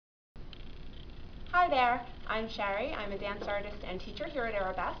Hi there, I'm Shari. I'm a dance artist and teacher here at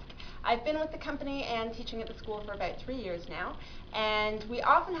Arabesque. I've been with the company and teaching at the school for about 3 years now, and we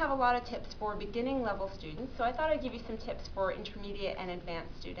often have a lot of tips for beginning level students, so I thought I'd give you some tips for intermediate and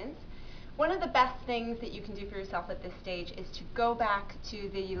advanced students. One of the best things that you can do for yourself at this stage is to go back to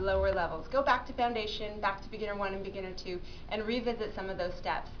the lower levels. Go back to foundation, back to beginner 1 and beginner 2, and revisit some of those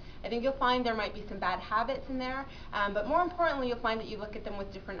steps. I think you'll find there might be some bad habits in there, but more importantly, you'll find that you look at them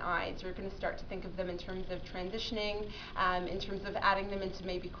with different eyes. You're going to start to think of them in terms of transitioning, in terms of adding them into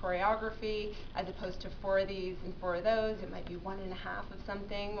maybe choreography, as opposed to 4 of these and 4 of those. It might be 1.5 of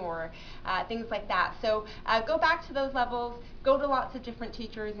something, or things like that. So go back to those levels, go to lots of different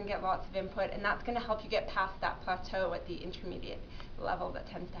teachers and get lots of input, and that's going to help you get past that plateau at the intermediate level that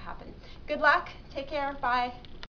tends to happen. Good luck, take care, bye.